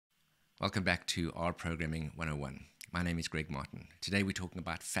Welcome back to R Programming 101. My name is Greg Martin. Today we're talking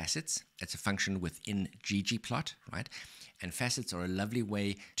about facets. It's a function within ggplot, right? And facets are a lovely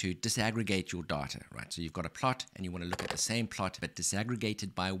way to disaggregate your data, right? So you've got a plot and you want to look at the same plot but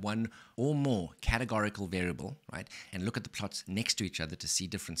disaggregated by one or more categorical variable, right? And look at the plots next to each other to see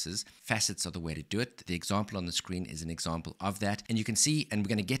differences. Facets are the way to do it. The example on the screen is an example of that. And you can see, and we're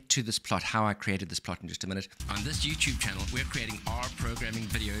going to get to this plot, how I created this plot in just a minute. On this YouTube channel, we're creating R programming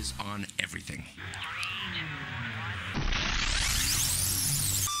videos on everything.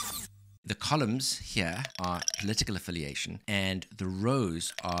 The columns here are political affiliation and the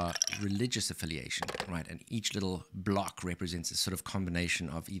rows are religious affiliation, right? And each little block represents a sort of combination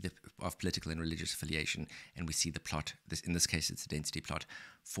of either of political and religious affiliation. And we see the plot, in this case, it's a density plot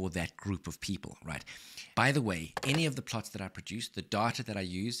for that group of people, right? By the way, any of the plots that I produce, the data that I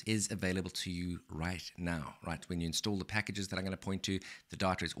use is available to you right now, right? When you install the packages that I'm going to point to, the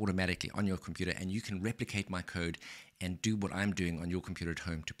data is automatically on your computer and you can replicate my code and do what I'm doing on your computer at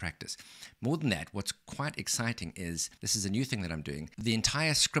home to practice. More than that, what's quite exciting is, this is a new thing that I'm doing, the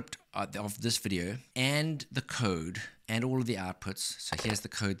entire script of this video and the code and all of the outputs, so here's the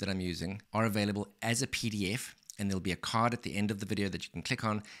code that I'm using, are available as a PDF, and there'll be a card at the end of the video that you can click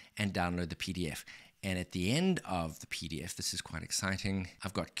on and download the PDF. And at the end of the PDF, this is quite exciting,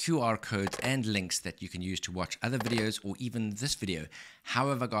 I've got QR codes and links that you can use to watch other videos or even this video. How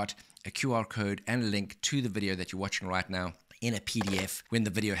have I got a QR code and a link to the video that you're watching right now in a PDF when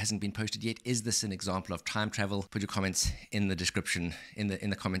the video hasn't been posted yet? Is this an example of time travel? Put your comments in the description, in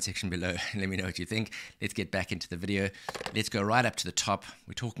the comment section below, and let me know what you think. Let's get back into the video. Let's go right up to the top.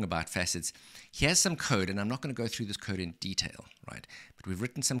 We're talking about facets. Here's some code, and I'm not going to go through this code in detail, right? But we've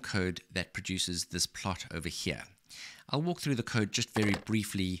written some code that produces this plot over here. I'll walk through the code just very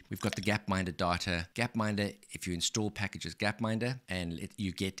briefly. We've got the Gapminder data. Gapminder, if you install packages Gapminder, and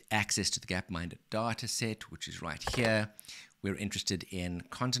you get access to the Gapminder data set, which is right here. We're interested in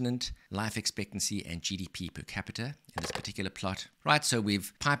continent, life expectancy, and GDP per capita in this particular plot. Right, so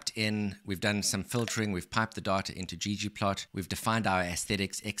we've piped in, we've done some filtering, we've piped the data into ggplot, we've defined our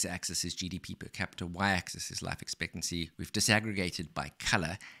aesthetics, x-axis is GDP per capita, y-axis is life expectancy. We've disaggregated by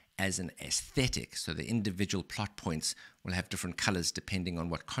color as an aesthetic, so the individual plot points will have different colors depending on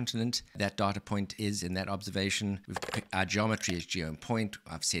what continent that data point is in that observation. Our geometry is geom point.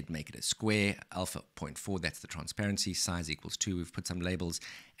 I've said make it a square, alpha 0.4, that's the transparency, size equals 2. We've put some labels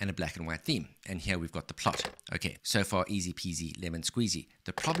and a black and white theme. And here we've got the plot. Okay, so far easy peasy, lemon squeezy.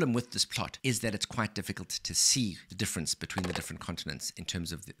 The problem with this plot is that it's quite difficult to see the difference between the different continents in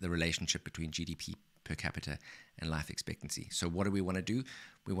terms of the relationship between GDP per capita and life expectancy. So what do we want to do?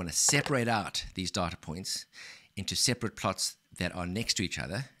 We want to separate out these data points into separate plots that are next to each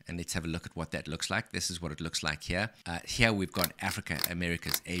other, and let's have a look at what that looks like. This is what it looks like here. Here we've got Africa,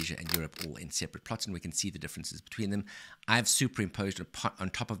 Americas, Asia, and Europe all in separate plots, and we can see the differences between them. I've superimposed on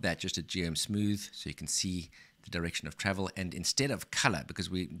top of that just a geom smooth, so you can see the direction of travel. And instead of color, because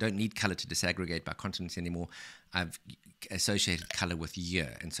we don't need color to disaggregate by continents anymore, I've associated color with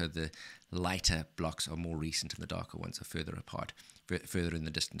year, and so the lighter blocks are more recent and the darker ones are further apart, further in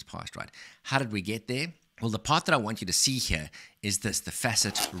the distance past, right? How did we get there? Well, the part that I want you to see here is this, the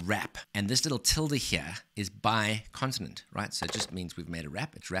facet wrap. And this little tilde here is by continent, right? So it just means we've made a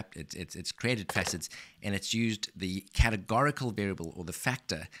wrap. It's wrapped, it's created facets, and it's used the categorical variable or the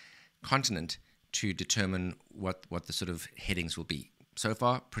factor continent to determine what the sort of headings will be. So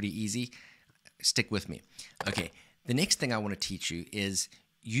far, pretty easy. Stick with me. Okay, the next thing I want to teach you is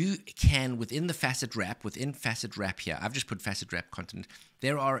you can, within the facet wrap, here, I've just put facet wrap continent,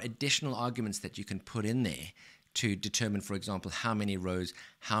 there are additional arguments that you can put in there to determine, for example, how many rows,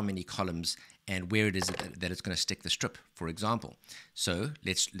 how many columns, and where it is that it's going to stick the strip, for example. So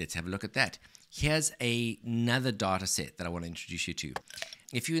let's have a look at that. Here's another data set that I want to introduce you to.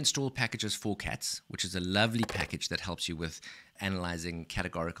 If you install packages for cats, which is a lovely package that helps you with analyzing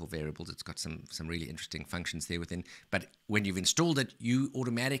categorical variables, it's got some really interesting functions there within. But when you've installed it, you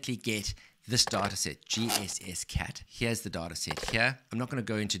automatically get this data set, GSS cat. Here's the data set here. I'm not going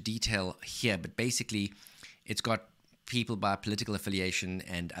to go into detail here, but basically it's got people by political affiliation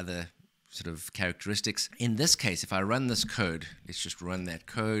and other sort of characteristics. In this case, if I run this code, let's just run that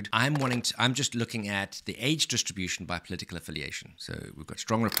code. I'm just looking at the age distribution by political affiliation. So we've got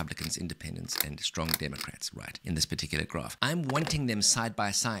strong Republicans, independents, and strong Democrats, right, in this particular graph. I'm wanting them side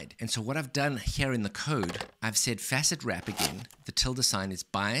by side. And so what I've done here in the code, I've said facet wrap again. The tilde sign is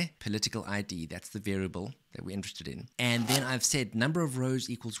by political ID. That's the variable that we're interested in. And then I've said number of rows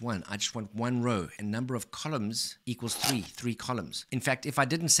equals 1. I just want 1 row. And number of columns equals 3 columns. In fact, if I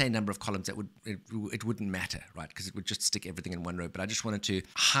didn't say number of columns, it wouldn't matter, right? Because it would just stick everything in 1 row. But I just wanted to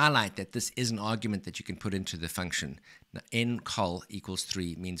highlight that this is an argument that you can put into the function. Now, ncol equals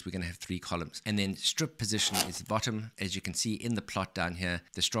 3 means we're going to have 3 columns. And then strip position is the bottom. As you can see in the plot down here,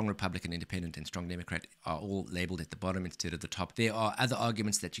 the strong Republican, Independent, and strong Democrat are all labeled at the bottom instead of the top. There are other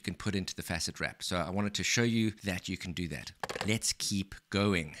arguments that you can put into the facet wrap. So I wanted to show you that you can do that. Let's keep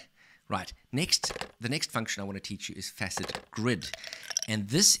going. Right, the next function I want to teach you is facet grid. And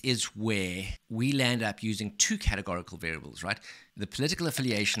this is where we land up using 2 categorical variables, right? The political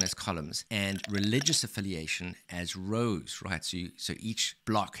affiliation as columns and religious affiliation as rows, right? So each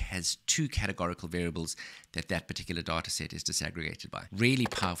block has 2 categorical variables that particular data set is disaggregated by. Really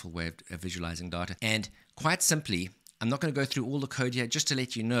powerful way of visualizing data. And quite simply, I'm not going to go through all the code here, just to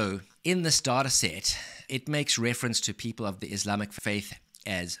let you know, in this data set, it makes reference to people of the Islamic faith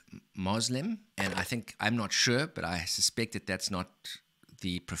as Muslim, and I'm not sure, but I suspect that that's not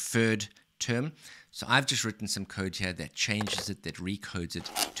the preferred term. So I've just written some code here that changes it, that recodes it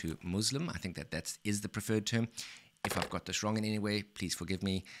to Muslim. I think that is the preferred term. If I've got this wrong in any way, please forgive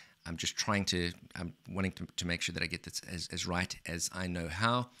me. I'm wanting to make sure that I get this as right as I know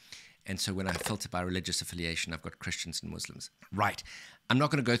how. And so when I filter by religious affiliation, I've got Christians and Muslims. Right. I'm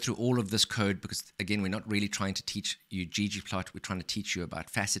not going to go through all of this code because, again, we're not really trying to teach you ggplot. We're trying to teach you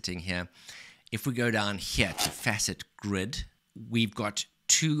about faceting here. If we go down here to facet grid, we've got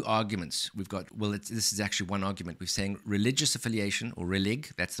 2 arguments. This is actually 1 argument. We're saying religious affiliation, or relig,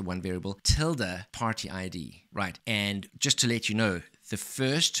 that's the 1 variable, tilde party ID, right? And just to let you know, the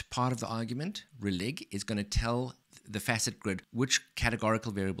first part of the argument, relig, is going to tell the facet grid which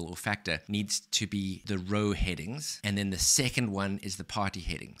categorical variable or factor needs to be the row headings, and then the second one is the party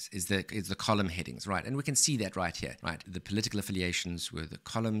headings, is the column headings, right? And we can see that right here, right? The political affiliations were the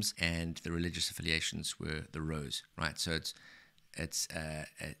columns and the religious affiliations were the rows, right? So it's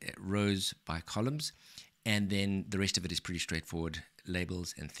rows by columns, and then the rest of it is pretty straightforward,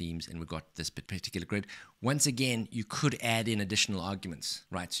 labels and themes, and we've got this particular grid. Once again, you could add in additional arguments,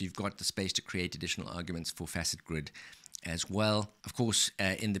 right? So you've got the space to create additional arguments for facet grid as well. Of course,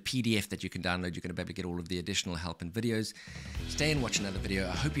 in the PDF that you can download, you're going to be able to get all of the additional help and videos. Stay and watch another video.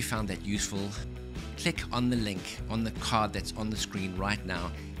 I hope you found that useful. Click on the link on the card that's on the screen right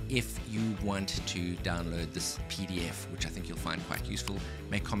now if you want to download this PDF, which I think you'll find quite useful.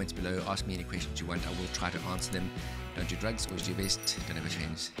 Make comments below, ask me any questions you want. I will try to answer them. Don't do drugs, always do your best. Don't ever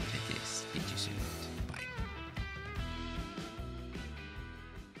change. Take care. Speak to you soon.